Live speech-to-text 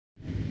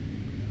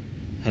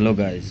Hello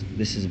guys,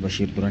 this is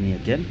Bashir Durani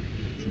again.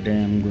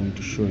 Today I'm going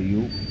to show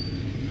you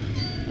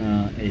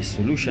a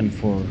solution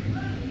for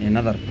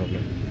another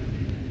problem.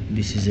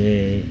 This is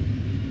a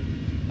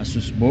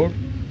asus board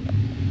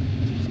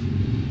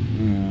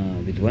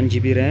with 1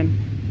 GB RAM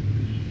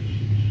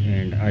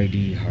and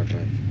ID hard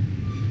drive.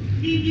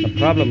 The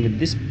problem with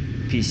this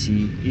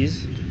PC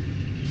is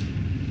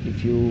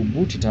if you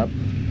boot it up,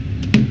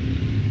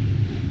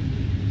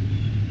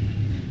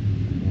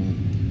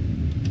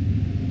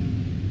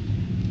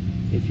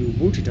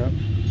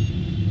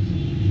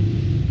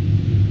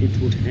 it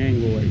would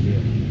hang over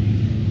here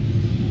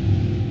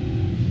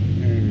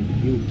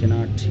and you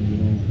cannot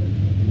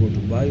go to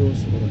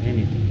BIOS or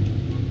anything.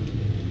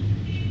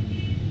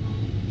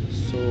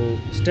 So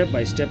step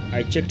by step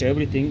I checked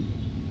everything.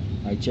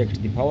 I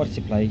checked the power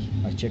supply,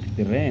 I checked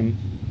the RAM,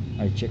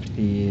 I checked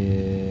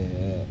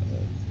the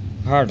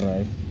hard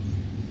drive.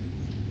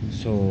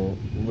 So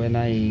when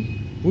I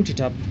boot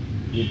it up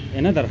with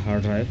another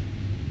hard drive,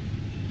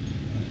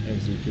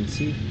 as you can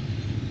see,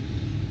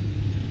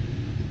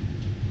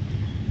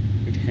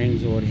 it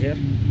hangs over here.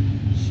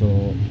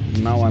 So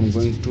now I'm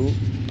going to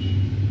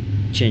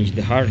change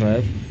the hard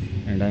drive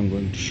and I'm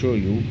going to show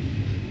you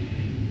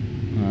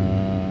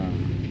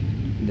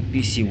the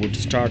PC would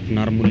start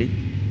normally.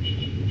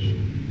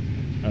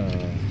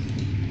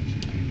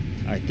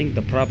 I think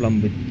the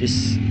problem with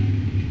this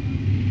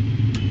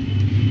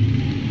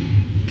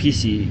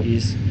PC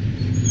is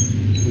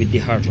with the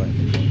hard drive.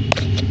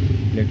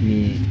 Let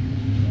me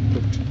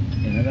put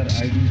another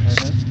ID hard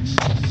drive.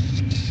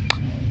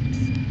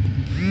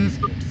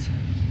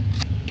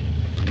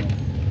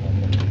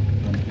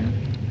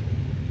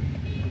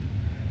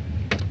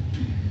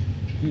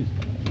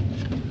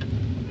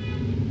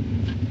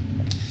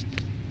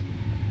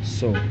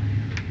 So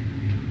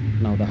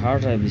now the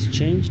hard drive is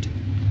changed.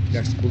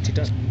 Let's boot it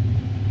up.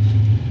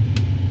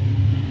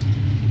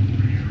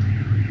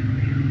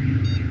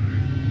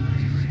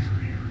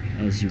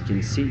 As you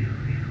can see,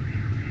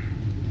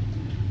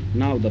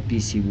 now the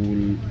PC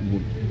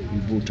would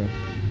boot up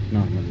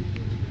normally.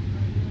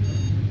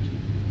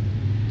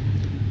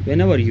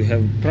 Whenever you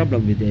have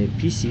problem with a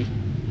PC,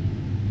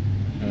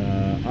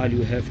 all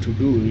you have to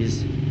do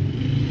is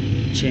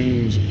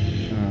change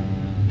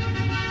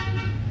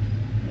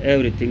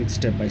everything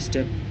step by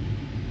step.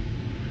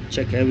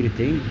 Check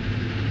everything.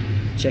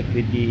 Check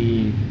with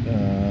the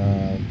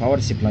power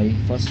supply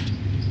first,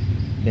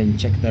 then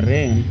check the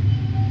RAM.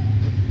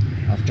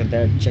 After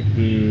that, check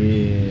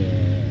the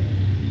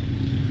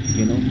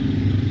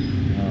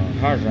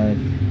hard drive,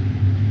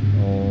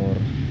 or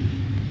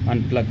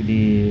unplug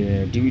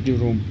the DVD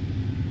room.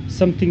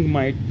 Something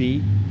might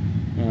be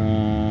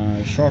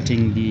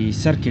shorting the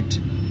circuit.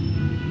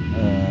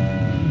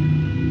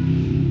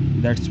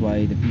 That's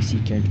why the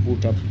PC can't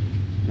boot up.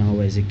 Now,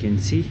 as you can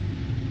see,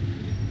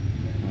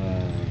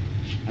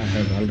 I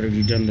have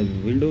already done the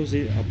Windows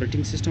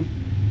operating system.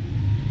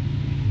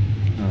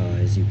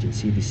 As you can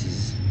see, this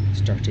is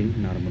starting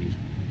normally.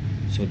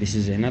 So this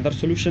is another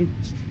solution.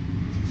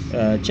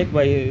 Check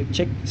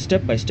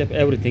step by step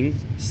everything.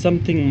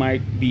 Something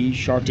might be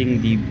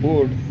shorting the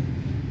board.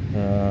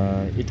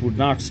 It would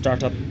not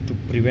start up to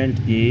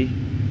prevent the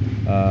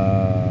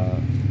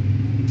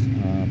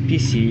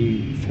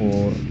PC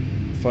for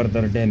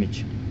further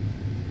damage.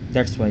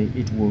 That's why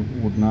it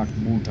would not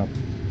boot up.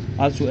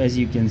 Also, as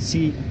you can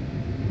see,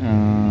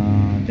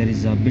 there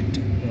is a bit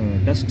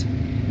dust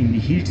in the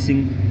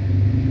heatsink.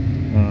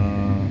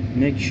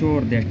 Make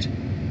sure that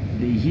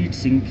the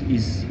heatsink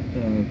is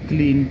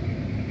clean,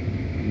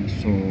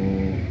 so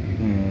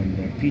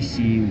the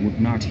PC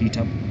would not heat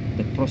up,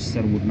 the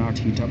processor would not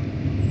heat up,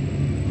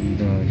 and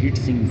the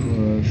heatsink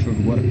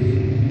should work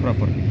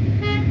properly.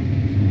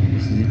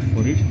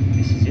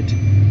 This is it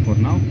for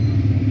now.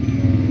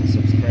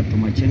 Subscribe to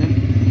my channel.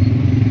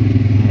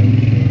 I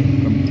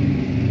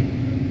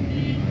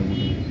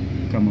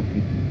would come up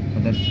with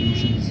other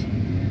solutions